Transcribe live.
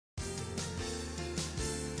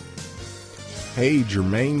Hey,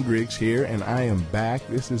 Jermaine Griggs here, and I am back.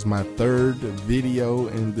 This is my third video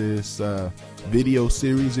in this video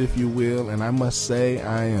series, if you will, and I must say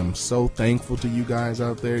I am so thankful to you guys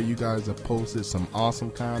out there. You guys have posted some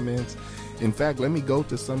awesome comments. In fact, let me go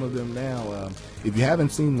to some of them now. If you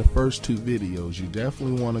haven't seen the first two videos, you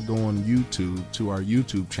definitely want to go on YouTube to our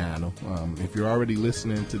YouTube channel. If you're already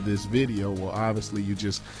listening to this video, well, obviously you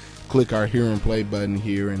just click our hear and play button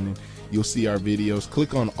here, and you'll see our videos.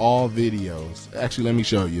 Click on all videos. Actually, let me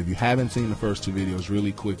show you. If you haven't seen the first two videos,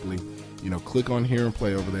 really quickly, click on hear and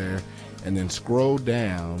play over there, and then scroll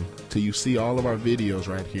down till you see all of our videos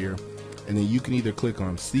right here, and then you can either click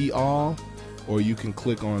on see all, or you can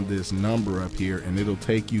click on this number up here, and it'll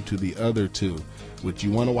take you to the other two. Which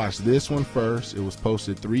you want to watch this one first. It was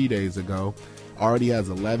posted 3 days ago, already has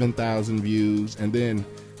 11,000 views, and then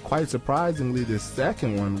quite surprisingly, this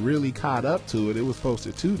second one really caught up to it. It was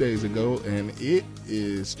posted 2 days ago, and it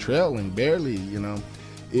is trailing barely.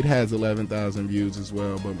 It has 11,000 views as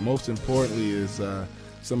well. But most importantly is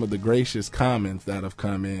some of the gracious comments that have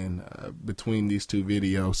come in between these two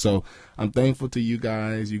videos. So I'm thankful to you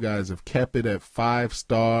guys. You guys have kept it at 5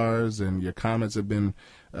 stars, and your comments have been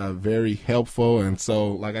very helpful. And so,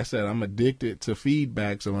 like I said, I'm addicted to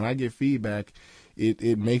feedback. So when I get feedback,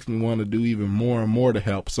 it makes me want to do even more and more to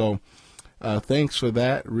help. So thanks for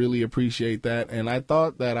that. Really appreciate that. And I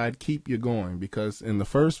thought that I'd keep you going, because in the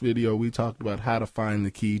first video we talked about how to find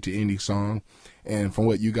the key to any song, and from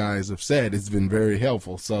what you guys have said, it's been very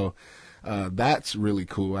helpful. So that's really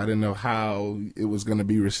cool. I didn't know how it was going to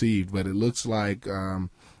be received, but it looks like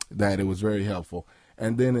that it was very helpful.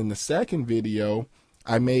 And then in the second video,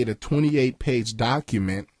 I made a 28-page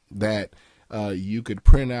document that you could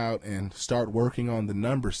print out and start working on the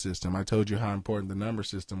number system. I told you how important the number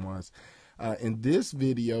system was. In this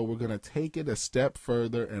video, we're going to take it a step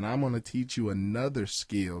further, and I'm going to teach you another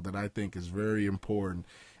skill that I think is very important.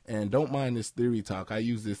 And don't mind this theory talk. I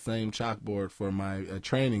use this same chalkboard for my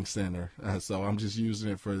training center, so I'm just using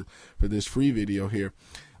it for this free video here.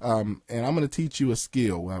 And I'm going to teach you a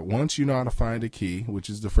skill. Once you know how to find a key, which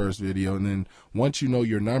is the first video, and then once you know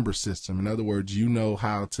your number system, in other words, you know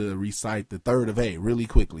how to recite the third of A really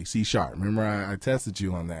quickly, C sharp. Remember, I tested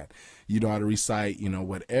you on that. You know how to recite,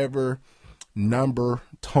 whatever number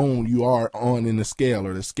tone you are on in the scale,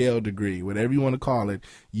 or the scale degree, whatever you want to call it,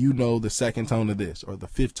 the second tone of this, or the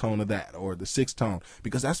fifth tone of that, or the sixth tone,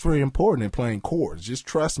 because that's very important in playing chords. Just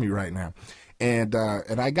trust me right now. And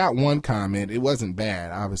I got one comment. It wasn't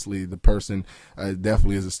bad. Obviously, the person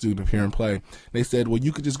definitely is a student of hear and play. They said, well,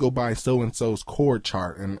 you could just go buy so-and-so's chord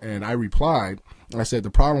chart. And I replied, I said,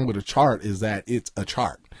 the problem with a chart is that it's a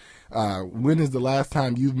chart. When is the last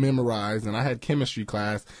time you've memorized, and I had chemistry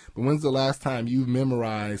class, but when's the last time you've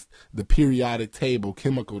memorized the periodic table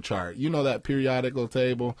chemical chart? You know that periodical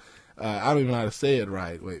table? I don't even know how to say it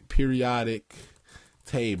right. Wait, periodic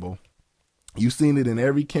table. You've seen it in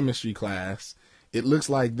every chemistry class. It looks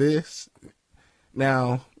like this.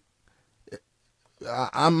 Now,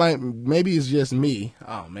 maybe it's just me.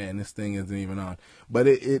 Oh man, this thing isn't even on. But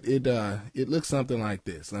it looks something like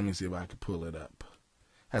this. Let me see if I can pull it up.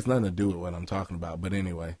 Has nothing to do with what I'm talking about, but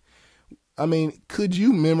anyway. I mean, could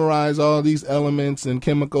you memorize all these elements and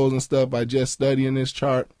chemicals and stuff by just studying this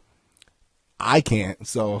chart? I can't.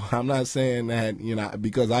 So I'm not saying that,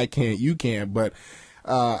 because I can't, you can't, but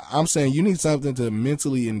I'm saying you need something to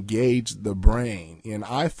mentally engage the brain. And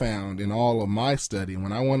I found in all of my study,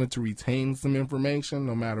 when I wanted to retain some information,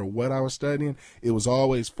 no matter what I was studying, it was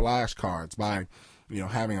always flashcards by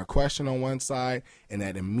having a question on one side and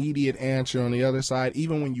that immediate answer on the other side.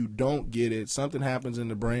 Even when you don't get it, something happens in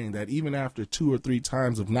the brain that even after 2 or 3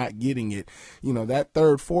 times of not getting it, that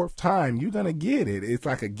third, fourth time, you're going to get it. It's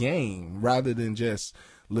like a game rather than just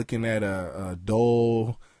looking at a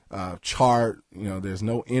dull chart. There's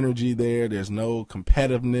no energy there. There's no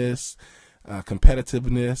competitiveness,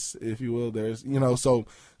 if you will. There's,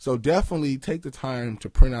 so definitely take the time to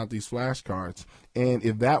print out these flashcards. And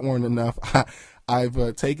if that weren't enough,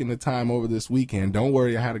 I've taken the time over this weekend. Don't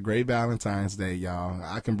worry, I had a great Valentine's Day, y'all.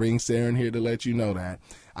 I can bring Sarah in here to let you know that.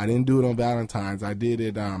 I didn't do it on Valentine's. I did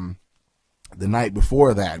it the night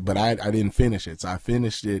before that, but I didn't finish it. So I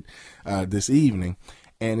finished it this evening.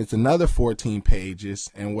 And it's another 14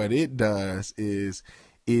 pages. And what it does is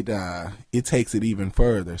it takes it even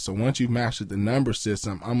further. So once you've mastered the number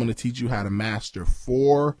system, I'm going to teach you how to master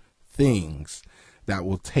 4 things that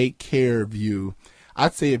will take care of you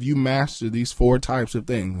I'd say if you master these 4 types of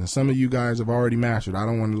things, and some of you guys have already mastered, I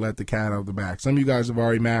don't want to let the cat out of the bag. Some of you guys have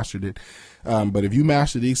already mastered it. But if you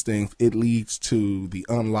master these things, it leads to the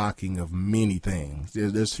unlocking of many things.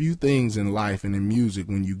 There's few things in life and in music,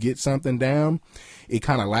 when you get something down, it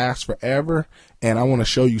kind of lasts forever. And I want to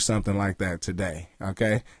show you something like that today.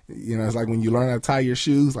 Okay. You know, it's like when you learn how to tie your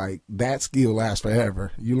shoes, like that skill lasts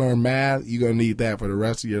forever. You learn math, you're going to need that for the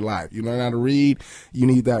rest of your life. You learn how to read, you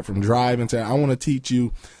need that from driving to, I want to teach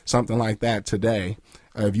you something like that today.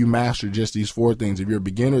 If you master just these 4 things, if you're a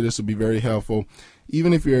beginner, this will be very helpful.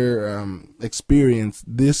 Even if you're experienced,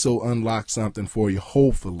 this will unlock something for you,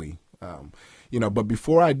 hopefully. You know, but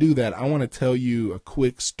before I do that, I want to tell you a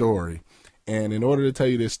quick story. And in order to tell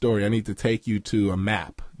you this story, I need to take you to a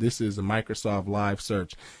map. This is a Microsoft Live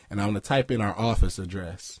search, and I'm going to type in our office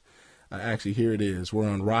address. Actually, here it is. We're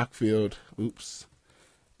on Rockfield. Oops.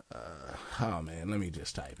 Oh, man, let me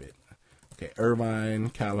just type it. Okay, Irvine,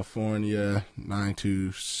 California,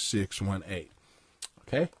 92618.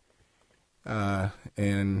 Okay.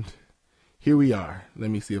 And here we are. Let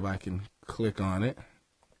me see if I can click on it.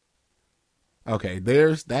 Okay,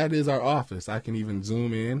 that is our office. I can even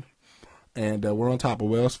zoom in. And we're on top of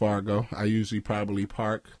Wells Fargo. I usually probably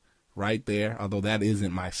park right there, although that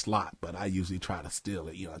isn't my slot, but I usually try to steal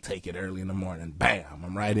it, you know, take it early in the morning. Bam,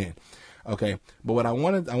 I'm right in. Okay, but what I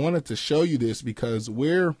wanted to show you this because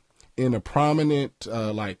we're in a prominent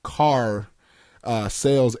like car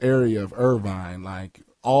sales area of Irvine. Like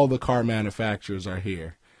all the car manufacturers are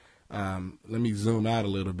here. Let me zoom out a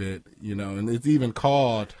little bit, you know, and it's even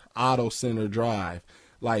called Auto Center Drive.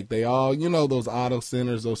 Like they all, you know, those auto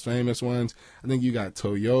centers, those famous ones. I think you got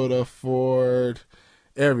Toyota, Ford,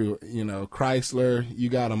 you know, Chrysler. You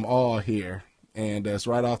got them all here, and it's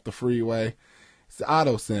right off the freeway. It's the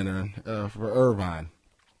Auto Center for Irvine,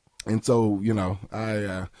 and so you know,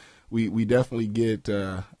 we definitely get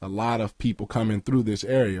a lot of people coming through this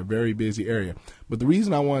area, very busy area. But the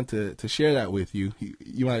reason I want to share that with you,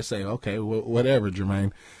 you might say, okay, well, whatever,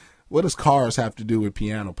 Jermaine. What does cars have to do with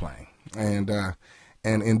piano playing?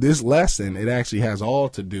 And in this lesson, it actually has all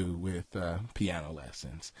to do with piano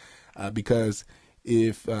lessons. Because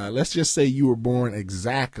if, let's just say you were born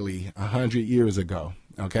exactly 100 years ago,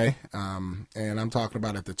 okay? And I'm talking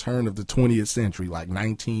about at the turn of the 20th century, like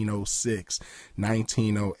 1906,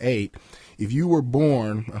 1908. If you were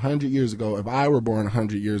born 100 years ago, if I were born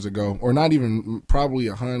 100 years ago, or not even probably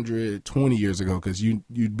 120 years ago, because you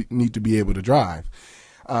need to be able to drive.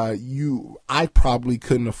 I probably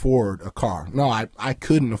couldn't afford a car. No, I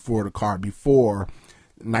couldn't afford a car before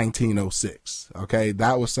 1906. Okay.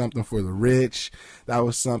 That was something for the rich. That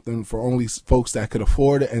was something for only folks that could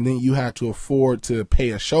afford it. And then you had to afford to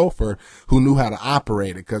pay a chauffeur who knew how to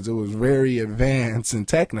operate it because it was very advanced and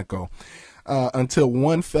technical. Until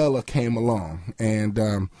one fella came along,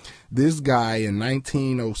 and this guy in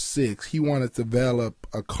 1906, he wanted to develop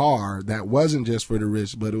a car that wasn't just for the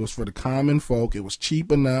rich, but it was for the common folk. It was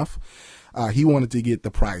cheap enough. He wanted to get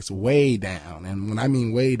the price way down, and when I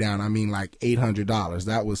mean way down, I mean like $800.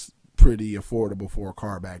 That was pretty affordable for a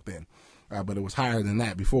car back then, but it was higher than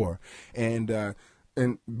that before. And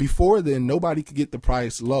before then, nobody could get the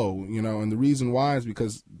price low, you know, and the reason why is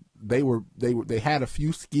because they had a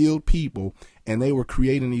few skilled people, and they were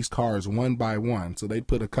creating these cars one by one. So they'd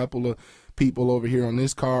put a couple of people over here on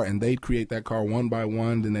this car, and they'd create that car one by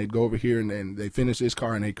one. Then they'd go over here, and then they finish this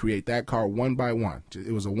car, and they create that car one by one.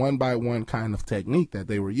 It was a one by one kind of technique that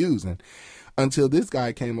they were using until this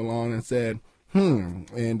guy came along and said,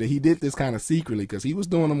 and he did this kind of secretly because he was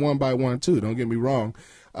doing them one by one too. Don't get me wrong.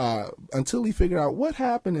 Until he figured out what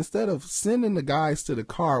happened, instead of sending the guys to the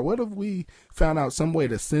car, what if we found out some way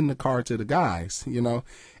to send the car to the guys, you know?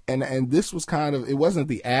 And this was kind of, it wasn't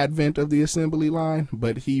the advent of the assembly line,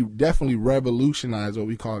 but he definitely revolutionized what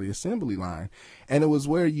we call the assembly line. And it was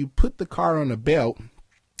where you put the car on a belt,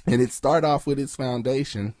 and it started off with its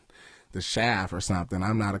foundation, the shaft or something.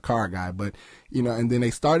 I'm not a car guy, but you know, and then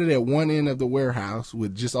they started at one end of the warehouse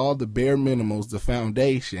with just all the bare minimals, the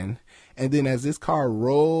foundation. And then as this car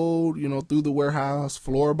rolled, you know, through the warehouse,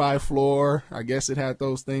 floor by floor, I guess it had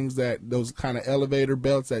those things those kind of elevator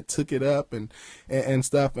belts that took it up and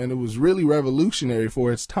stuff. And it was really revolutionary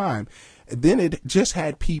for its time. And then it just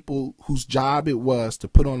had people whose job it was to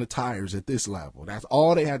put on the tires at this level. That's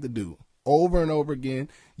all they had to do. Over and over again,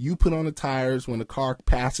 you put on the tires when the car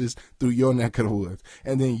passes through your neck of the woods.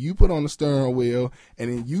 And then you put on the steering wheel,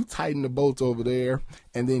 and then you tighten the bolts over there.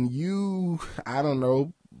 And then you, I don't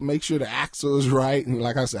know, make sure the axle is right. And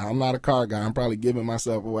like I said, I'm not a car guy. I'm probably giving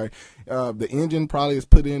myself away. The engine probably is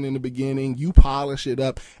put in the beginning. You polish it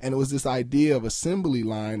up. And it was this idea of assembly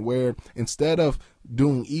line where instead of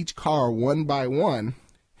doing each car one by one,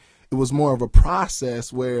 it was more of a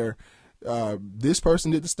process where this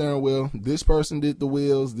person did the steering wheel, this person did the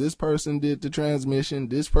wheels, this person did the transmission,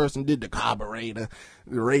 this person did the carburetor,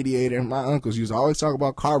 the radiator. My uncles used to always talk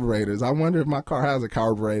about carburetors. I wonder if my car has a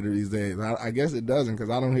carburetor these days. I guess it doesn't,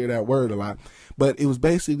 because I don't hear that word a lot. But it was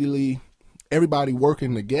basically everybody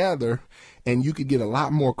working together, and you could get a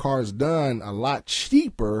lot more cars done a lot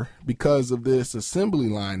cheaper because of this assembly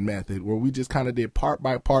line method, where we just kind of did part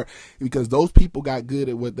by part, because those people got good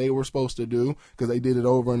at what they were supposed to do because they did it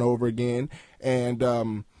over and over again. And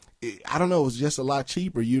I don't know, it was just a lot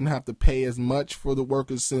cheaper. You didn't have to pay as much for the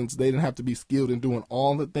workers, since they didn't have to be skilled in doing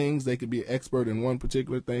all the things. They could be an expert in one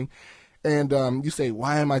particular thing. And you say,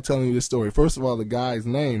 why am I telling you this story? First of all, the guy's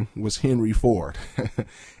name was Henry Ford.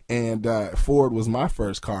 And Ford was my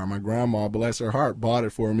first car. My grandma, bless her heart, bought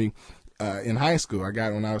it for me in high school. I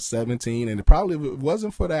got it when I was 17, and it probably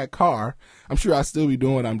wasn't for that car. I'm sure I'd still be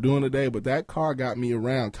doing what I'm doing today, but that car got me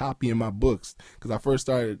around copying my books, because I first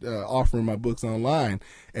started offering my books online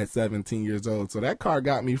at 17 years old. So that car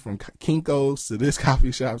got me from Kinko's to this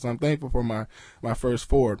coffee shop. So I'm thankful for my first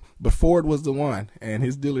Ford. But Ford was the one, and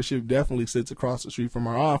his dealership definitely sits across the street from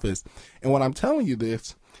our office. And when I'm telling you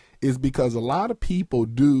this is because a lot of people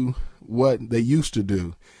do what they used to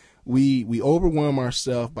do. We overwhelm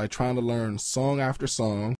ourselves by trying to learn song after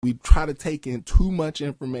song. We try to take in too much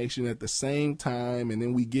information at the same time, and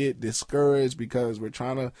then we get discouraged because we're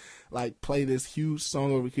trying to like play this huge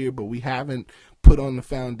song over here, but we haven't put on the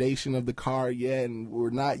foundation of the car yet, and we're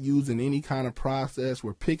not using any kind of process.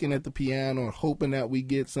 We're picking at the piano and hoping that we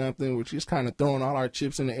get something. We're just kind of throwing all our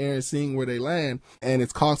chips in the air and seeing where they land, and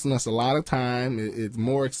it's costing us a lot of time. It's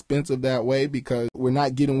more expensive that way because we're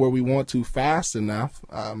not getting where we want to fast enough.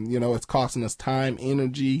 It's costing us time,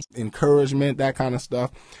 energy, encouragement, that kind of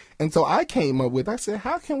stuff. And so I said,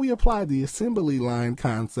 how can we apply the assembly line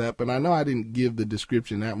concept? And I know I didn't give the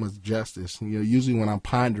description that much justice. Usually when I'm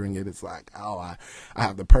pondering it, it's like, oh, I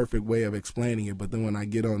have the perfect way of explaining it. But then when I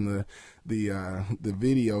get on the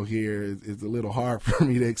video here, it's a little hard for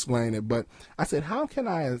me to explain it. But I said, how can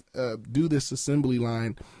I do this assembly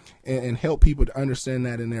line and help people to understand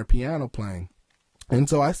that in their piano playing? And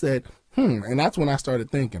so I said, and that's when I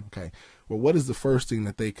started thinking, okay, well, what is the first thing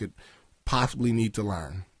that they could possibly need to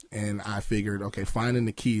learn? And I figured, okay, finding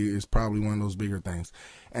the key is probably one of those bigger things.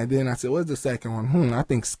 And then I said, what's the second one? I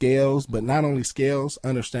think scales, but not only scales,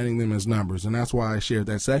 understanding them as numbers. And that's why I shared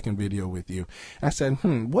that second video with you. I said,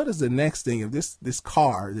 what is the next thing? If this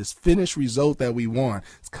car, this finished result that we want,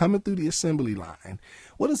 is coming through the assembly line,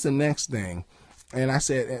 what is the next thing? And I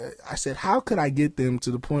said, how could I get them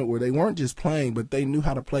to the point where they weren't just playing, but they knew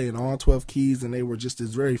how to play in all 12 keys, and they were just this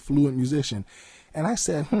very fluent musician? And I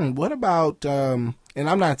said, what about, and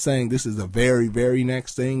I'm not saying this is a very, very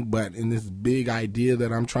next thing, but in this big idea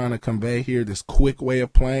that I'm trying to convey here, this quick way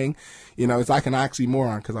of playing, it's like an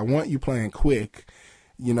oxymoron, because I want you playing quick,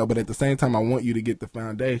 but at the same time, I want you to get the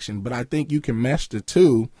foundation. But I think you can mesh the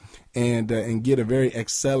two and get a very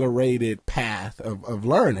accelerated path of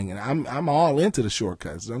learning. And I'm all into the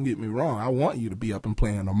shortcuts. Don't get me wrong. I want you to be up and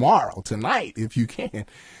playing tomorrow, tonight, if you can,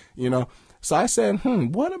 So I said,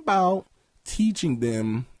 what about teaching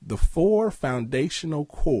them the 4 foundational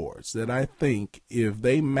chords that I think if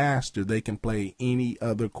they master, they can play any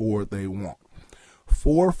other chord they want.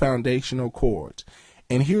 4 foundational chords.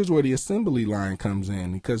 And here's where the assembly line comes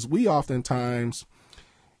in, because we oftentimes,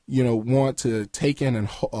 want to take in a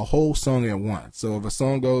whole song at once. So if a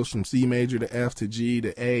song goes from C major to F to G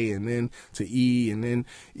to A and then to E, and then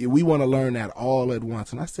we want to learn that all at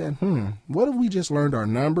once. And I said, what if we just learned our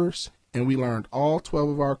numbers? And we learned all 12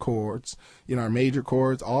 of our chords, our major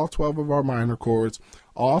chords, all 12 of our minor chords,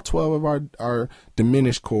 all 12 of our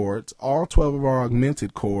diminished chords, all 12 of our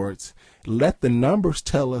augmented chords. Let the numbers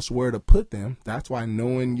tell us where to put them. That's why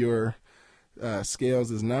knowing your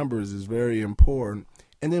scales as numbers is very important.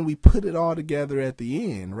 And then we put it all together at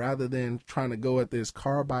the end rather than trying to go at this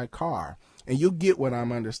car by car. And you'll get what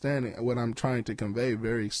I'm understanding, what I'm trying to convey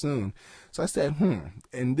very soon. So I said,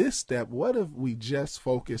 in this step, what if we just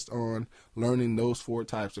focused on learning those 4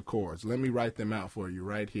 types of chords? Let me write them out for you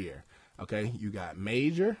right here. Okay, you got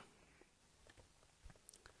major,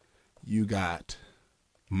 you got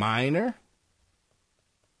minor,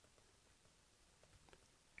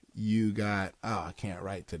 you got, I can't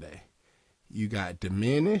write today. You got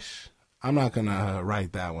diminish. I'm not going to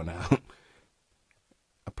write that one out.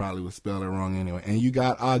 I probably would spell it wrong anyway. And you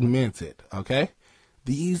got augmented, okay?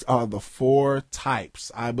 These are the 4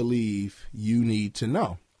 types I believe you need to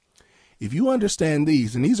know. If you understand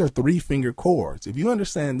these, and these are 3-finger chords. If you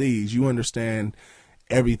understand these, you understand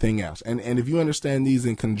everything else. And if you understand these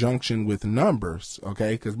in conjunction with numbers,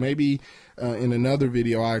 okay, because maybe in another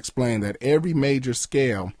video I explained that every major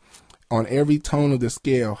scale on every tone of the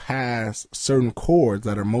scale has certain chords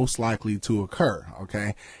that are most likely to occur,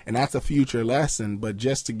 okay? And that's a future lesson, but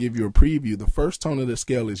just to give you a preview, the first tone of the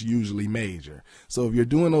scale is usually major. So if you're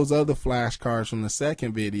doing those other flashcards from the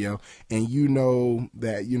second video and you know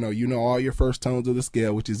that, you know all your first tones of the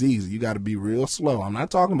scale, which is easy, you got to be real slow. I'm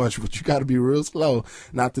not talking about you, but you got to be real slow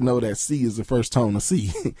not to know that C is the first tone of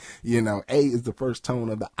C. You know, A is the first tone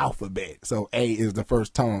of the alphabet. So A is the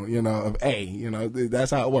first tone, of A,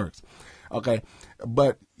 that's how it works. Okay,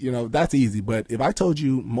 but, that's easy. But if I told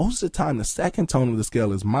you most of the time the second tone of the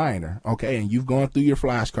scale is minor, okay, and you've gone through your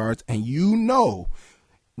flashcards and you know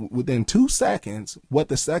within 2 seconds what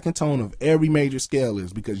the second tone of every major scale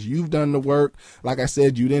is because you've done the work. Like I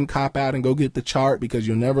said, you didn't cop out and go get the chart because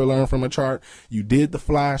you'll never learn from a chart. You did the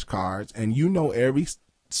flashcards and you know every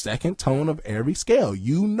second tone of every scale.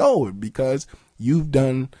 You know it because you've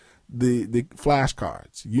done the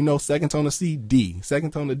flashcards. Second tone of C, D,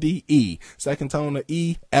 second tone of D, E, second tone of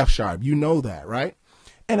E, F sharp. You know that, right?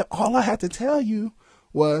 And all I had to tell you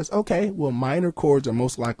was, okay, well, minor chords are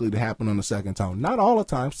most likely to happen on the second tone. Not all the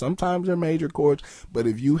time. Sometimes they're major chords, but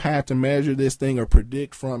if you had to measure this thing or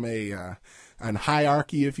predict from a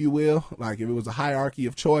hierarchy, if you will, like if it was a hierarchy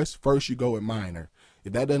of choice, first you go with minor.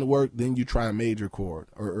 If that doesn't work, then you try a major chord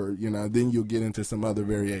or then you'll get into some other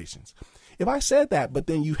variations. If I said that, but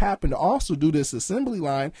then you happen to also do this assembly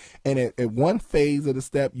line, and at one phase of the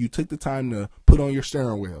step, you took the time to put on your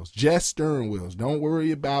steering wheels, just steering wheels. Don't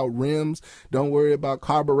worry about rims. Don't worry about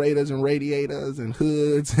carburetors and radiators and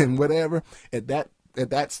hoods and whatever. At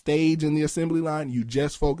that stage in the assembly line, you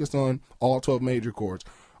just focused on all 12 major chords,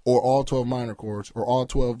 or all 12 minor chords, or all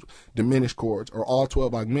 12 diminished chords, or all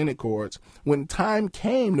 12 augmented chords. When time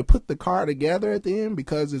came to put the car together at the end,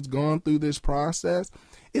 because it's gone through this process,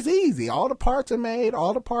 it's easy. All the parts are made.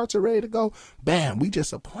 All the parts are ready to go. Bam, we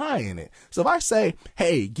just applying it. So if I say,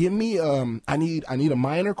 hey, give me, I need a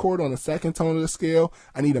minor chord on the second tone of the scale.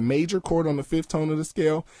 I need a major chord on the fifth tone of the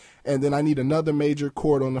scale. And then I need another major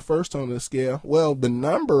chord on the first tone of the scale. Well, the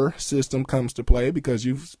number system comes to play because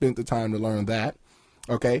you've spent the time to learn that.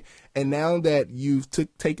 Okay. And now that you've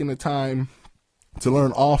taken the time to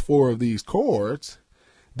learn all 4 of these chords,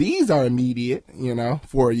 these are immediate,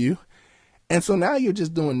 for you. And so now you're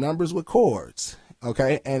just doing numbers with chords,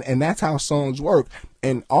 okay? And that's how songs work.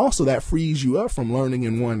 And also that frees you up from learning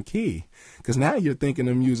in one key because now you're thinking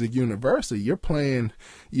of music universal. You're playing,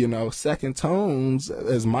 second tones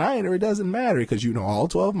as minor. It doesn't matter because you know all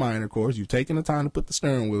 12 minor chords. You've taken the time to put the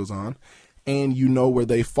steering wheels on and you know where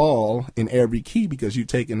they fall in every key because you've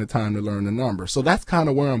taken the time to learn the number. So that's kind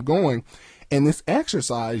of where I'm going. And this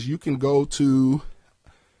exercise, you can go to,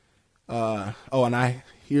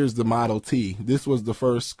 here's the Model T. This was the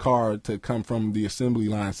first car to come from the assembly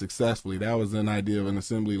line successfully. That was an idea of an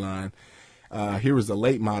assembly line. Here was the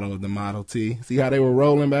late model of the Model T. See how they were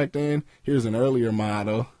rolling back then? Here's an earlier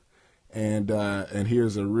model, and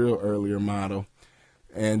here's a real earlier model.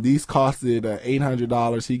 And these costed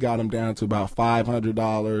 $800. He got them down to about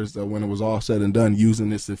 $500 when it was all said and done using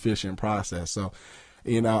this efficient process. So,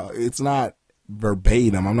 it's not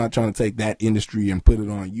verbatim. I'm not trying to take that industry and put it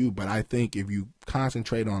on you, but I think if you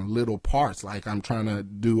concentrate on little parts like I'm trying to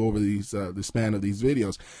do over these the span of these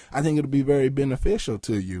videos, I think it'll be very beneficial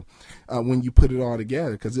to you when you put it all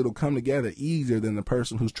together because it'll come together easier than the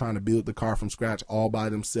person who's trying to build the car from scratch all by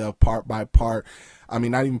themselves, part by part. I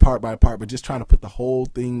mean, not even part by part, but just trying to put the whole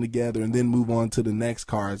thing together and then move on to the next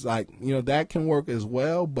car. It's like, that can work as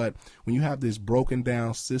well, but when you have this broken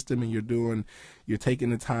down system and you're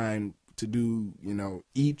taking the time to do,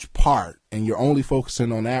 each part and you're only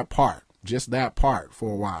focusing on that part, just that part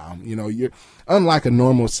for a while. You're unlike a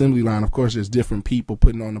normal assembly line. Of course, there's different people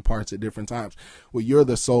putting on the parts at different times. Well, you're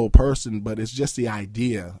the sole person, but it's just the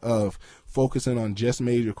idea of focusing on just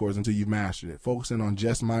major chords until you've mastered it, focusing on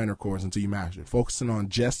just minor chords until you mastered it, focusing on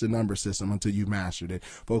just the number system until you mastered it,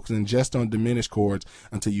 focusing just on diminished chords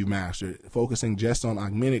until you mastered it, focusing just on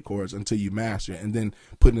augmented chords until you master it, and then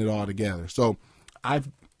putting it all together. So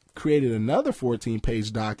I've created another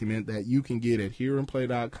 14-page document that you can get at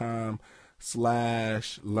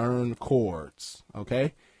hearandplay.com/learn chords.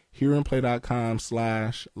 Okay,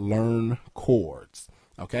 hearandplay.com/learn chords.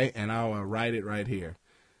 Okay, and I'll write it right here.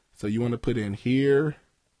 So you want to put in here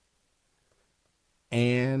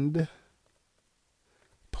and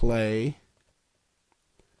play.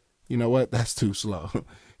 You know what? That's too slow.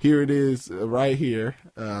 Here it is right here.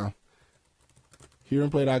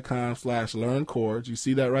 Hearandplay.com/learn chords. You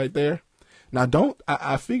see that right there? Now,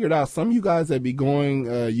 I figured out some of you guys that be going,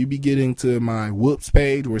 you be getting to my whoops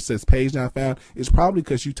page where it says page not found. It's probably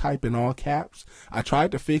because you type in all caps. I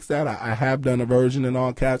tried to fix that. I have done a version in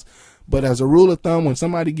all caps. But as a rule of thumb, when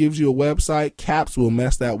somebody gives you a website, caps will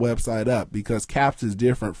mess that website up because caps is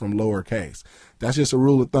different from lowercase. That's just a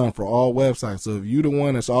rule of thumb for all websites. So if you're the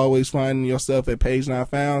one that's always finding yourself at page not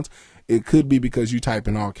found, it could be because you type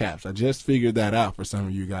in all caps. I just figured that out for some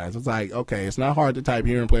of you guys. It's like, okay, it's not hard to type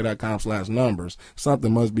hearandplay.com/numbers.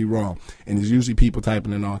 Something must be wrong. And it's usually people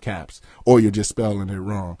typing in all caps, or you're just spelling it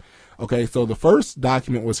wrong. Okay, so the first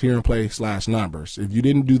document was hearandplay/numbers. If you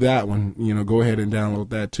didn't do that one, go ahead and download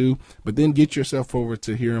that too. But then get yourself over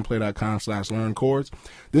to hearandplay.com/learn chords.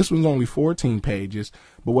 This one's only 14 pages.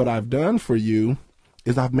 But what I've done for you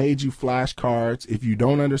is I've made you flashcards. If you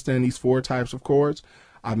don't understand these 4 types of chords,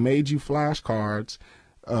 I made you flashcards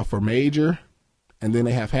for major, and then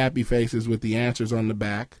they have happy faces with the answers on the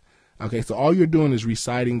back. Okay, so all you're doing is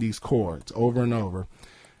reciting these chords over and over.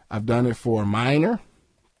 I've done it for minor,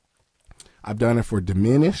 I've done it for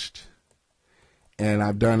diminished, and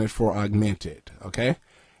I've done it for augmented. Okay,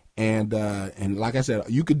 and like I said,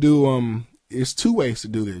 you could do It's 2 ways to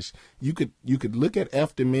do this. You could look at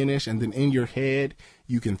F diminished, and then in your head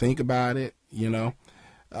you can think about it,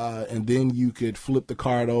 and then you could flip the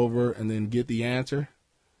card over and then get the answer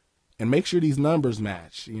and make sure these numbers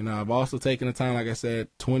match. I've also taken the time, like I said,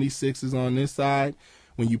 26 is on this side.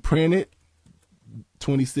 When you print it,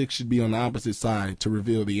 26 should be on the opposite side to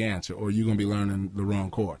reveal the answer, or you're going to be learning the wrong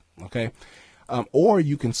chord. Okay. Or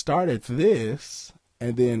you can start at this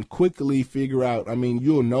and then quickly figure out,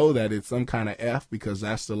 you'll know that it's some kind of F because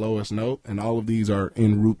that's the lowest note, and all of these are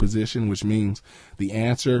in root position, which means the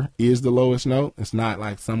answer is the lowest note. It's not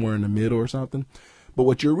like somewhere in the middle or something. But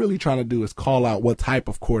what you're really trying to do is call out what type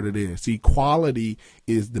of chord it is. See, quality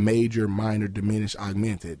is the major, minor, diminished,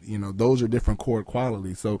 augmented. Those are different chord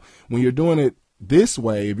qualities. So when you're doing it this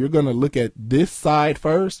way, if you're going to look at this side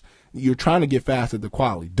first, you're trying to get fast at the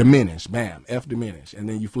quality. Diminish, bam, F diminished, and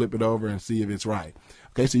then you flip it over and see if it's right.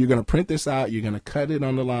 Okay, so you're going to print this out. You're going to cut it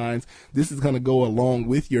on the lines. This is going to go along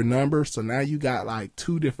with your numbers. So now you got like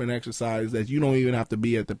 2 different exercises that you don't even have to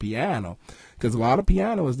be at the piano, because a lot of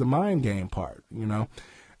piano is the mind game part,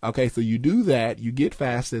 Okay, so you do that. You get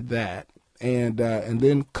fast at that. And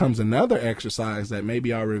then comes another exercise that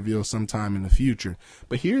maybe I'll reveal sometime in the future.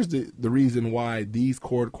 But here's the reason why these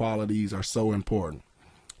chord qualities are so important.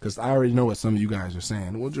 Because I already know what some of you guys are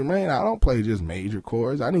saying. Well, Jermaine, I don't play just major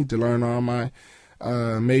chords. I need to learn all my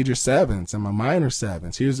major 7s and my minor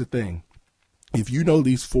 7s. Here's the thing. If you know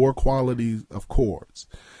these 4 qualities of chords,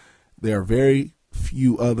 there are very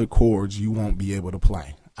few other chords you won't be able to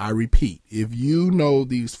play. I repeat, if you know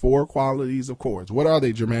these 4 qualities of chords, what are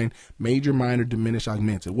they, Jermaine? Major, minor, diminished,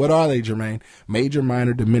 augmented. What are they, Jermaine? Major,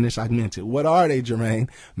 minor, diminished, augmented. What are they, Jermaine?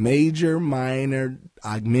 Major, minor,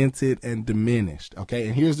 augmented, and diminished. Okay,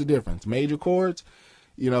 and here's the difference. Major chords,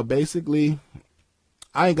 basically,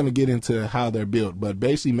 I ain't going to get into how they're built, but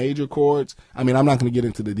basically major chords, I'm not going to get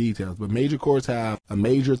into the details, but major chords have a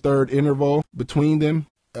major 3rd interval between them,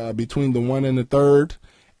 between the 1 and the 3rd.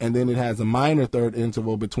 And then it has a minor 3rd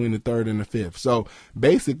interval between the 3rd and the 5th. So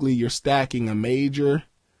basically you're stacking a major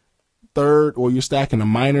 3rd, or you're stacking a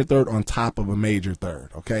minor 3rd on top of a major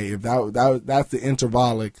 3rd. Okay, if that's the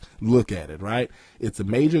intervallic look at it, right? It's a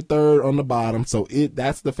major 3rd on the bottom, so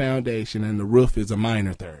that's the foundation, and the roof is a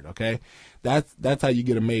minor 3rd. Okay, that's how you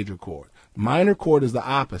get a major chord. Minor chord is the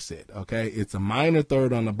opposite. Okay, it's a minor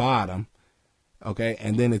 3rd on the bottom. Okay,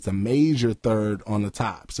 and then it's a major 3rd on the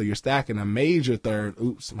top. So you're stacking a major 3rd.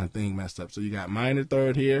 Oops, my thing messed up. So you got minor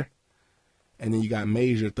 3rd here, and then you got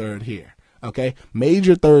major 3rd here. Okay,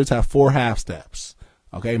 major 3rds have 4 half steps.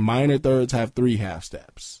 Okay, minor 3rds have 3 half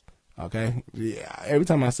steps. Okay, yeah, every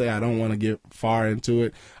time I say I don't want to get far into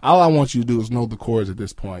it, all I want you to do is know the chords at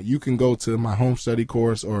this point. You can go to my home study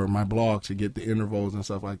course or my blog to get the intervals and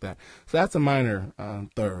stuff like that. So that's a minor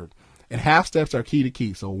 3rd. And half steps are key to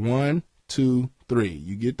key. So 1, 2, 3.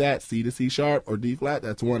 You get that? C to C sharp or D flat,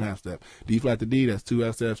 that's 1 half step. D flat to D, that's 2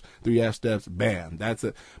 half steps, 3 half steps, bam. That's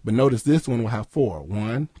it. But notice this one will have 4.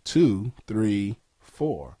 1, 2, 3,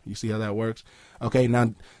 4. You see how that works? Okay,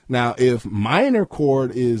 now if minor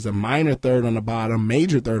chord is a minor 3rd on the bottom,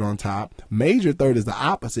 major 3rd on top, major 3rd is the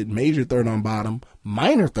opposite, major 3rd on bottom,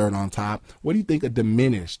 minor 3rd on top, what do you think of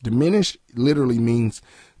diminished? Diminished literally means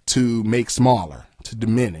to make smaller, to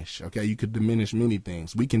diminish. Okay, you could diminish many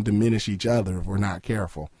things. We can diminish each other if we're not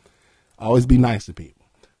careful. Always be nice to people.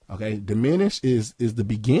 Okay, diminish is the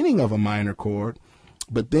beginning of a minor chord,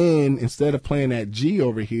 but then instead of playing that G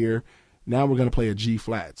over here, Now we're going to play a G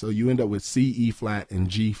flat. So you end up with C, E flat, and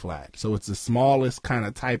G flat. So it's the smallest kind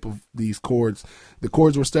of type of these chords. The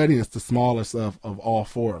chords we're studying is the smallest of all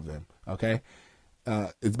four of them. Okay.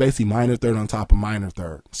 It's basically minor third on top of minor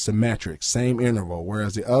third, symmetric, same interval.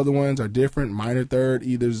 Whereas the other ones are different. Minor third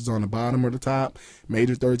either is on the bottom or the top.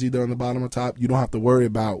 Major third's either on the bottom or top. You don't have to worry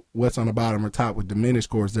about what's on the bottom or top with diminished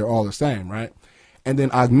chords. They're all the same, right? And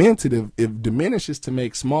then augmentative, if diminished is to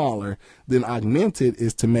make smaller, then augmented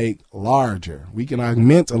is to make larger. We can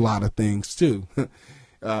augment a lot of things too.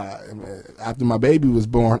 After my baby was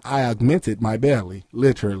born, I augmented my belly,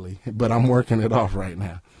 literally, but I'm working it off right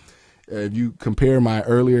now. If you compare my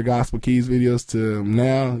earlier Gospel Keys videos to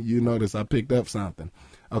now, you notice I picked up something.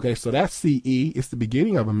 Okay, so that's C, E. It's the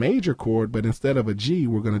beginning of a major chord, but instead of a G,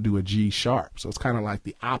 we're going to do a G sharp. So it's kind of like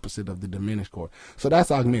the opposite of the diminished chord. So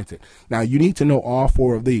that's augmented. Now, you need to know all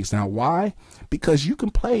four of these. Now, why? Because you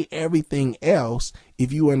can play everything else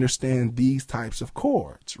if you understand these types of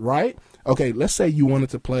chords, right? Okay, let's say you wanted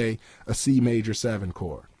to play a C major 7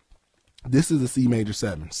 chord. This is a C major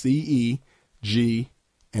 7. C, E, G,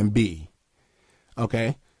 and B.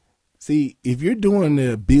 Okay, see, if you're doing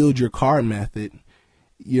the build your car method,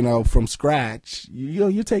 you know, from scratch,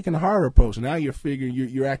 you're taking a harder approach. Now you're figuring,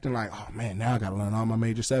 you're acting like, oh man, now I got to learn all my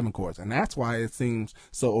major 7 chords. And that's why it seems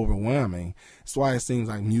so overwhelming. That's why it seems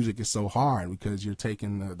like music is so hard, because you're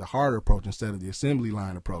taking the harder approach instead of the assembly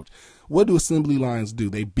line approach. What do assembly lines do?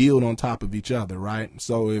 They build on top of each other, right?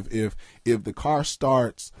 So if the car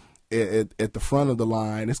starts at the front of the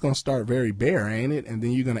line, it's going to start very bare, ain't it? And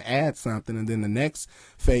then you're going to add something, and then the next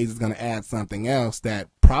phase is going to add something else that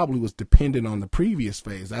probably was dependent on the previous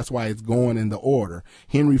phase. That's why it's going in the order.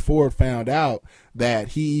 Henry Ford found out that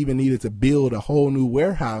he even needed to build a whole new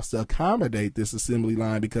warehouse to accommodate this assembly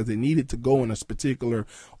line, because it needed to go in a particular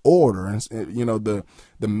order. And you know, the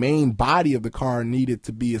main body of the car needed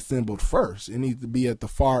to be assembled first. It needs to be at the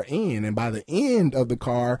far end, and by the end of the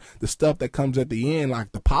car, the stuff that comes at the end,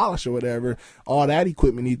 like the polish or whatever, all that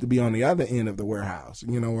equipment needs to be on the other end of the warehouse,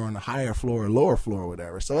 you know, or on the higher floor or lower floor or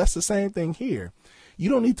whatever. So that's the same thing here. You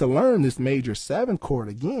don't need to learn this major 7 chord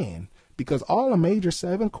again, because all a major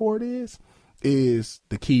 7 chord is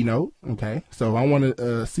the keynote. Okay, so I want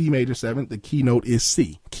a C major 7. The keynote is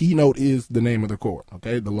C. Keynote is the name of the chord.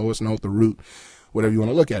 Okay, the lowest note, the root, whatever you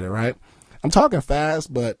want to look at it, right? I'm talking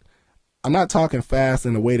fast, but I'm not talking fast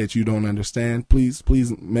in a way that you don't understand. Please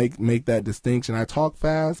make that distinction. I talk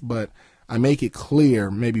fast, but I make it clear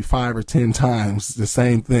maybe 5 or 10 times the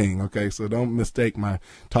same thing. Okay, so don't mistake my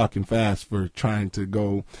talking fast for trying to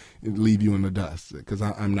go and leave you in the dust, because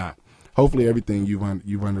I'm not. Hopefully everything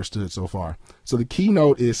you've understood so far. So the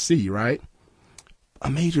keynote is C, right? A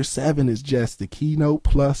major 7 is just the keynote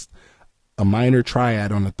plus a minor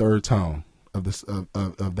triad on the third tone of this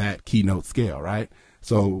of that keynote scale, right?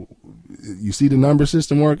 So you see the number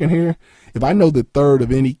system working here? If I know the third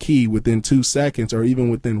of any key within 2 seconds, or even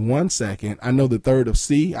within 1 second, I know the third of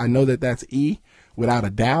C. I know that that's E without a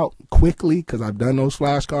doubt, quickly, because I've done those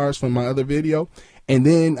flashcards from my other video. And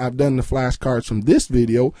then I've done the flashcards from this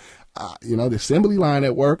video. You know, the assembly line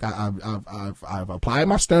at work, I've applied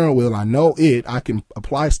my steering wheel. I know it. I can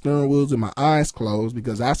apply steering wheels with my eyes closed,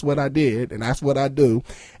 because that's what I did and that's what I do.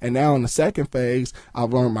 And now in the second phase,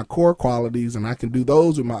 I've learned my core qualities, and I can do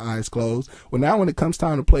those with my eyes closed. Well, now when it comes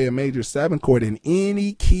time to play a major 7 chord in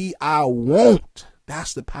any key I want,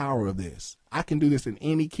 that's the power of this. I can do this in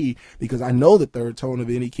any key, because I know the third tone of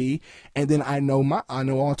any key, and then I know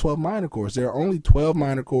all 12 minor chords. There are only 12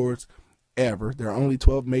 minor chords ever. There are only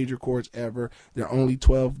 12 major chords ever. There are only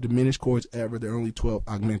 12 diminished chords ever. There are only 12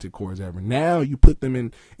 augmented chords ever. Now you put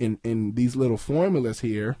them in these little formulas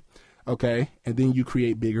here, okay, and then you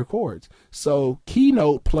create bigger chords. So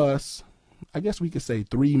keynote plus, I guess we could say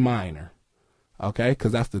 3 minor, okay,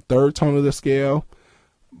 because that's the third tone of the scale,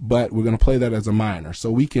 but we're going to play that as a minor. So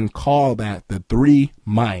we can call that the 3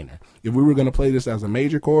 minor. If we were going to play this as a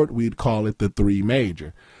major chord, we'd call it the 3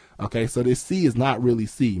 major. Okay, so this C is not really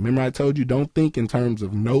C. Remember I told you, don't think in terms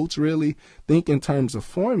of notes really. Think in terms of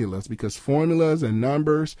formulas, because formulas and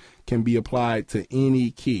numbers can be applied to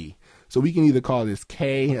any key. So we can either call this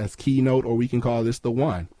K as keynote, or we can call this the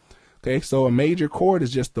 1. Okay, so a major chord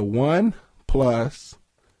is just the 1 plus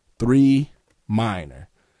 3 minor.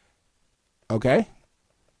 Okay,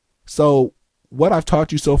 so what I've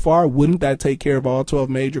taught you so far, wouldn't that take care of all 12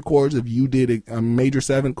 major chords if you did major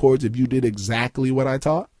 7 chords, if you did exactly what I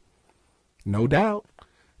taught? No doubt.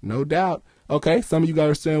 No doubt. Okay, some of you guys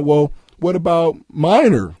are saying, well, what about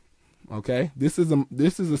minor? Okay, this is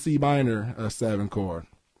a C minor 7 chord.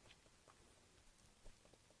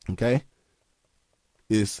 Okay,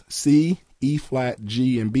 it's C, E flat,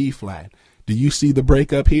 G, and B flat. Do you see the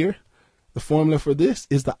breakup here? the formula for this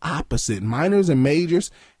is the opposite. Minors and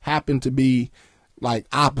majors happen to be like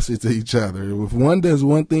opposites of each other. If one does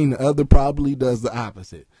one thing, the other probably does the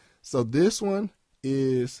opposite. So this one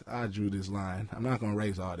is, I drew this line. I'm not going to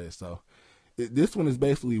erase all this. So this one is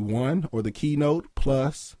basically 1, or the keynote,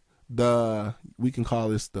 plus the, we can call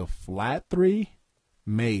this the flat 3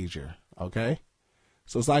 major. Okay.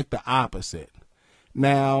 So it's like the opposite.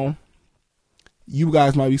 Now, you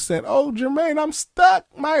guys might be saying, oh, Jermaine, I'm stuck.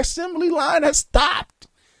 My assembly line has stopped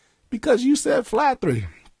because you said flat 3.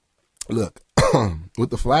 Look, with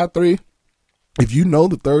the flat 3, if you know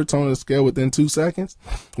the third tone of the scale within 2 seconds,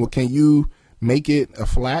 well, can you make it a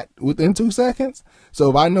flat within 2 seconds? So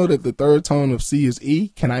if I know that the third tone of C is E,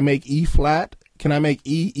 can I make E flat? Can I make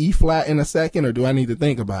E flat in a second, or do I need to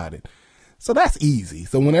think about it? So that's easy.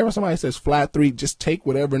 So whenever somebody says flat 3, just take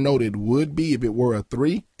whatever note it would be if it were a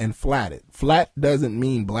 3 and flat it. Flat doesn't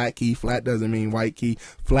mean black key. Flat doesn't mean white key.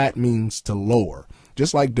 Flat means to lower.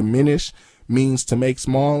 Just like diminish means to make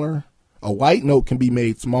smaller, a white note can be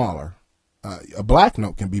made smaller. A black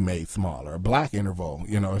note can be made smaller, a black interval,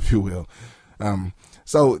 if you will.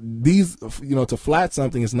 So these, to flat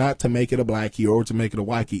something is not to make it a black key or to make it a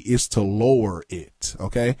white key. It's to lower it.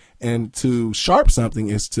 Okay. And to sharp something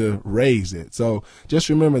is to raise it. So just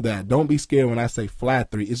remember that. Don't be scared when I say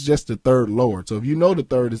flat 3. It's just the third lowered. So if you know the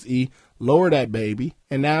third is E, lower that baby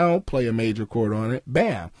and now play a major chord on it.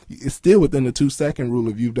 Bam. It's still within the 2-second rule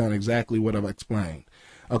if you've done exactly what I've explained.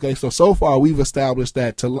 Okay, so far we've established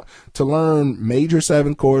that to learn major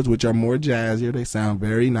 7 chords, which are more jazzier, they sound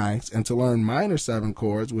very nice, and to learn minor 7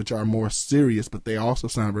 chords, which are more serious, but they also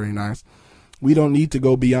sound very nice, we don't need to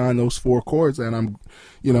go beyond those 4 chords that I'm,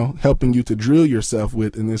 helping you to drill yourself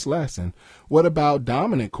with in this lesson. What about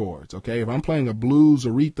dominant chords? Okay, if I'm playing a blues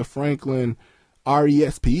Aretha Franklin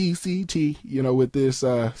R-E-S-P-E-C-T, with this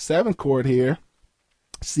 7th chord here,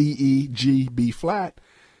 C, E, G, B flat,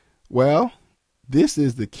 well, this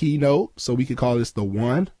is the keynote, so we could call this the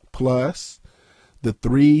 1 plus the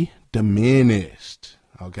 3 diminished.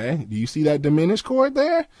 Okay, do you see that diminished chord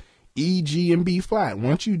there? E, G, and B flat.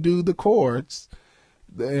 Once you do the chords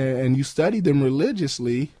and you study them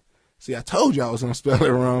religiously, see, I told you I was going to spell it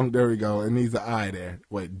wrong. There we go. It needs an I there.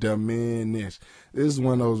 Wait, diminished. This is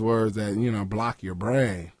one of those words that, block your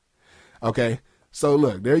brain. Okay, so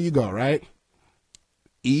look, there you go, right?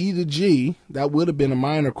 E to G, that would have been a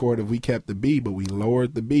minor chord if we kept the B, but we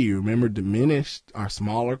lowered the B. Remember, diminished are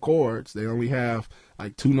smaller chords. They only have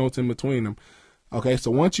like 2 notes in between them. Okay,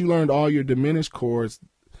 so once you learned all your diminished chords,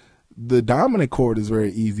 the dominant chord is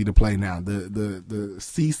very easy to play now. The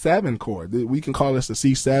C7 chord, we can call this the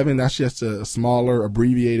C7. That's just a smaller,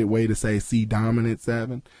 abbreviated way to say C dominant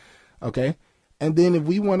 7. Okay, and then if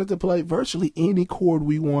we wanted to play virtually any chord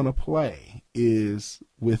we want to play is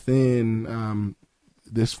within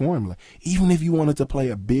this formula. Even if you wanted to play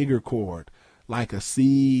a bigger chord like a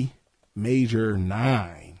C major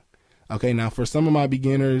 9. Okay, now for some of my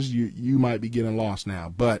beginners, you might be getting lost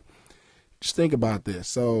now, but just think about this.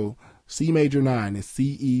 So C major 9 is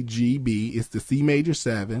C, E, G, B. It's the C major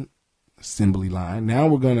 7 assembly line. Now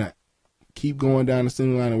we're going to keep going down the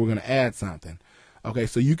assembly line and we're going to add something. Okay,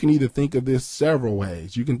 so you can either think of this several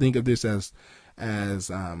ways. You can think of this as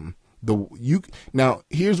now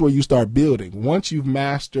here's where you start building. Once you've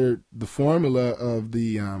mastered the formula of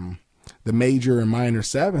the major and minor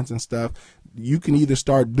 7s and stuff, you can either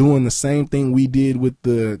start doing the same thing we did with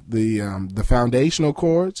the foundational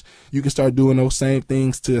chords. You can start doing those same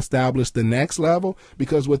things to establish the next level,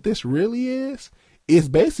 because what this really is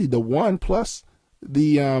basically the 1 plus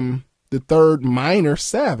the third minor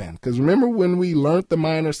 7. Because remember when we learned the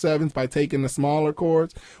minor 7s by taking the smaller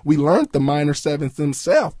chords, we learned the minor 7s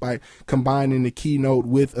themselves by combining the keynote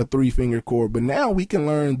with a 3-finger chord. But now we can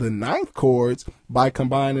learn the 9th chords by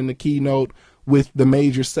combining the keynote with the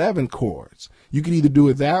major 7 chords. You could either do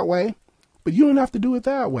it that way, but you don't have to do it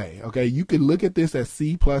that way. Okay, you could look at this as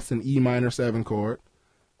C plus an E minor 7 chord.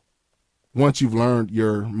 Once you've learned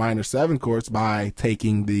your minor 7 chords by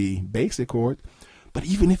taking the basic chord. But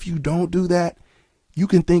even if you don't do that, you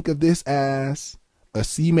can think of this as a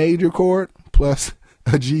C major chord plus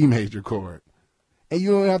a G major chord. And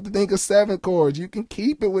you don't have to think of 7 chords. You can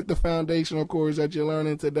keep it with the foundational chords that you're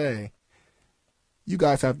learning today. You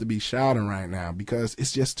guys have to be shouting right now because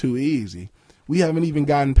it's just too easy. We haven't even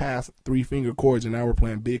gotten past 3-finger chords and now we're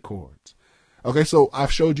playing big chords. Okay, so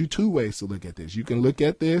I've showed you 2 ways to look at this. You can look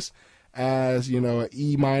at this as, an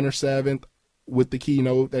E minor 7th with the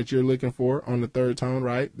keynote that you're looking for on the 3rd tone,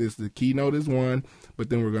 right? The keynote is 1, but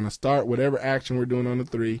then we're going to start whatever action we're doing on the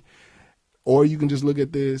 3. Or you can just look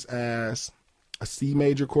at this as a C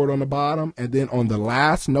major chord on the bottom, and then on the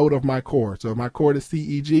last note of my chord. So if my chord is C,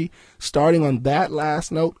 E, G, starting on that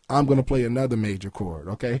last note, I'm going to play another major chord,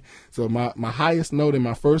 okay? So my highest note in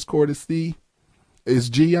my first chord is G,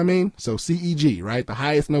 so C, E, G, right? The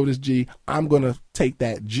highest note is G. I'm going to take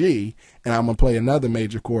that G, and I'm going to play another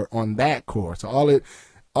major chord on that chord. So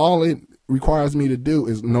all it requires me to do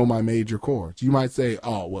is know my major chords. You might say,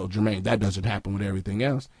 oh, well, Jermaine, that doesn't happen with everything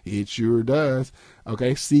else. It sure does.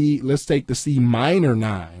 Okay, let's take the C minor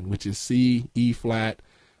 9, which is C, E flat,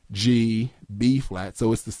 G, B flat.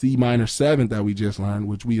 So it's the C minor 7th that we just learned,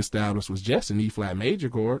 which we established was just an E flat major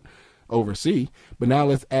chord over C. But now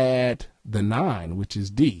let's add the 9, which is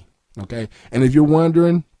D. Okay, and if you're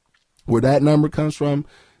wondering where that number comes from,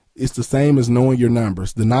 it's the same as knowing your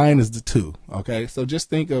numbers. The 9 is the 2. Okay, so just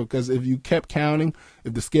think of, because if you kept counting,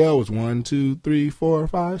 if the scale was 1, 2, 3, 4,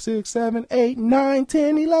 5, 6, 7, 8, 9,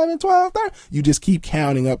 10, 11, 12, 13, you just keep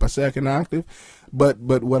counting up a second octave. But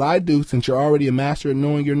what I do, since you're already a master at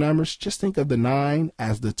knowing your numbers, just think of the 9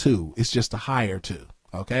 as the 2. It's just a higher 2.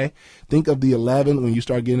 Okay, think of the 11 when you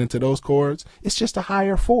start getting into those chords. It's just a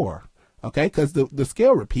higher 4. Okay, because the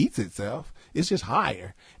scale repeats itself. It's just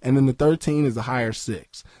higher. And then the 13 is a higher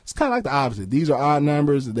 6. It's kind of like the opposite. These are odd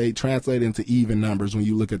numbers. They translate into even numbers when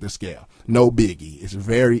you look at the scale. No biggie. It's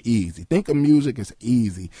very easy. Think of music as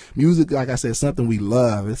easy. Music, like I said, is something we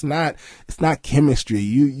love. It's not chemistry.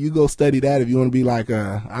 You go study that if you want to be like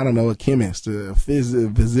a chemist, a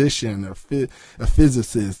physician, a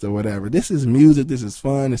physicist or whatever. This is music. This is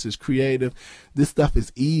fun. This is creative. This stuff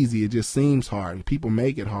is easy. It just seems hard. People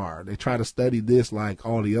make it hard. They try to study this like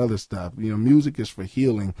all the other stuff. Music is for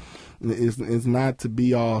healing. It's not to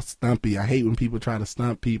be all stumpy. I hate when people try to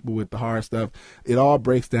stump people with the hard stuff. It all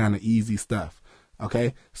breaks down to easy stuff.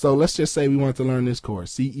 Okay, so let's just say we want to learn this chord: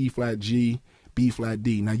 C, E flat, G, B flat,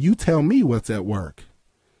 D. Now you tell me what's at work.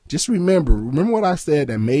 Just remember what I said,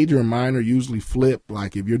 that major and minor usually flip.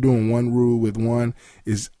 Like if you're doing one rule with one,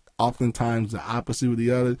 is oftentimes the opposite with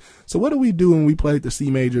the other. So what do we do when we played the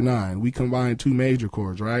C major 9? We combined 2 major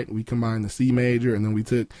chords, right? We combined the C major, and then we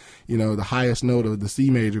took, the highest note of the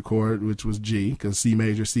C major chord, which was G, because C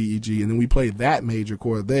major, C, E, G, and then we played that major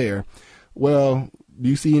chord there. Well, do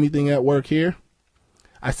you see anything at work here?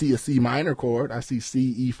 I see a C minor chord. I see C,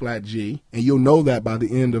 E flat, G, and you'll know that by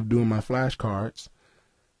the end of doing my flashcards.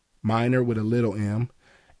 Minor with a little m.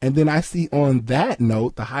 And then I see on that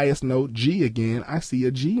note, the highest note, G again, I see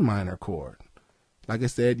a G minor chord. Like I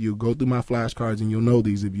said, you'll go through my flashcards and you'll know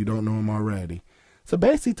these if you don't know them already. So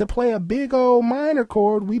basically, to play a big old minor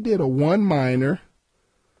chord, we did a 1 minor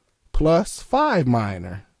plus 5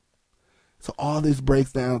 minor. So all this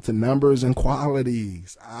breaks down to numbers and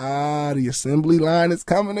qualities. The assembly line is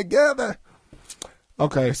coming together.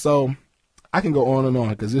 Okay, so I can go on and on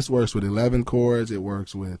because this works with 11 chords. It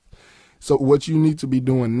works with... So what you need to be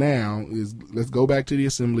doing now is, let's go back to the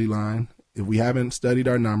assembly line. If we haven't studied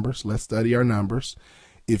our numbers, let's study our numbers.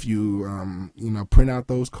 If you, print out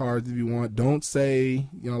those cards if you want. Don't say,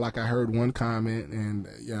 like I heard one comment, and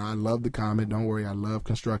I love the comment. Don't worry, I love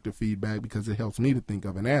constructive feedback because it helps me to think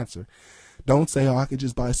of an answer. Don't say, I could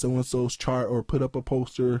just buy so-and-so's chart or put up a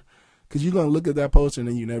poster, because you're going to look at that poster and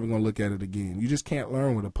then you're never going to look at it again. You just can't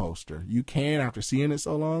learn with a poster. You can after seeing it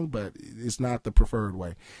so long, but it's not the preferred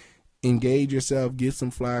way. Engage yourself, get some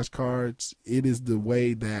flashcards. It is the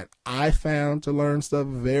way that I found to learn stuff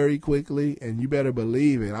very quickly, and you better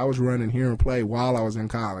believe it. I was running Hear and Play while I was in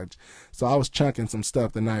college, so I was chunking some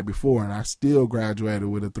stuff the night before, and I still graduated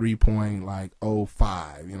with a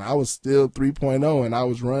 3.05. I was still 3.0, and I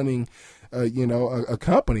was running a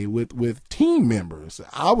company with team members.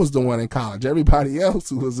 I was the one in college. Everybody else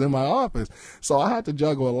who was in my office. So I had to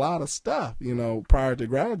juggle a lot of stuff, prior to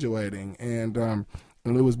graduating. And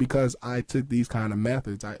it was because I took these kind of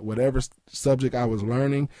methods. Whatever subject I was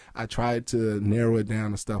learning, I tried to narrow it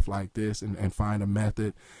down to stuff like this and find a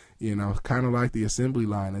method, kind of like the assembly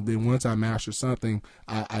line. And then once I master something,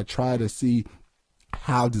 I try to see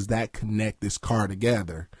how does that connect this car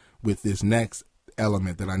together with this next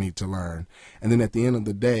element that I need to learn. And then at the end of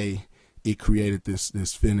the day, it created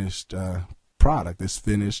this finished product, this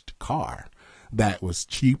finished car that was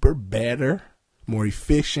cheaper, better, more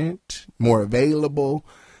efficient, more available,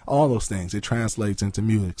 all those things. It translates into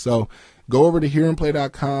music. So go over to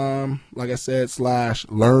hearandplay.com, like I said,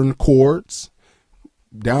 /learn chords.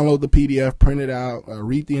 Download the PDF, print it out,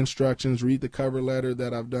 read the instructions, read the cover letter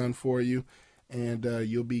that I've done for you, and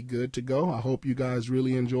you'll be good to go. I hope you guys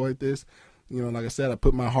really enjoyed this. Like I said, I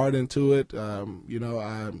put my heart into it.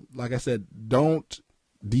 Like I said, don't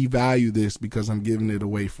devalue this because I'm giving it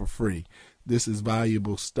away for free. This is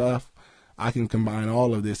valuable stuff. I can combine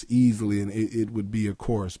all of this easily, and it would be a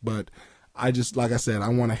course. But I just, like I said, I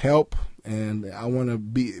want to help, and I want to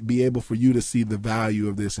be able for you to see the value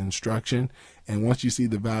of this instruction. And once you see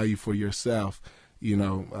the value for yourself, you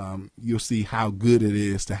know, you'll see how good it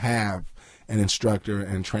is to have an instructor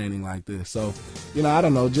and training like this. So, you know, I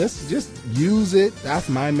don't know, just use it. That's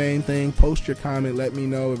my main thing. Post your comment. Let me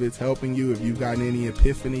know if it's helping you, if you've gotten any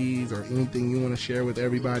epiphanies or anything you want to share with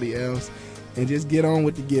everybody else. And just get on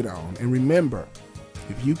with the get on. And remember,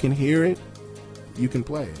 if you can hear it, you can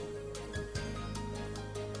play it.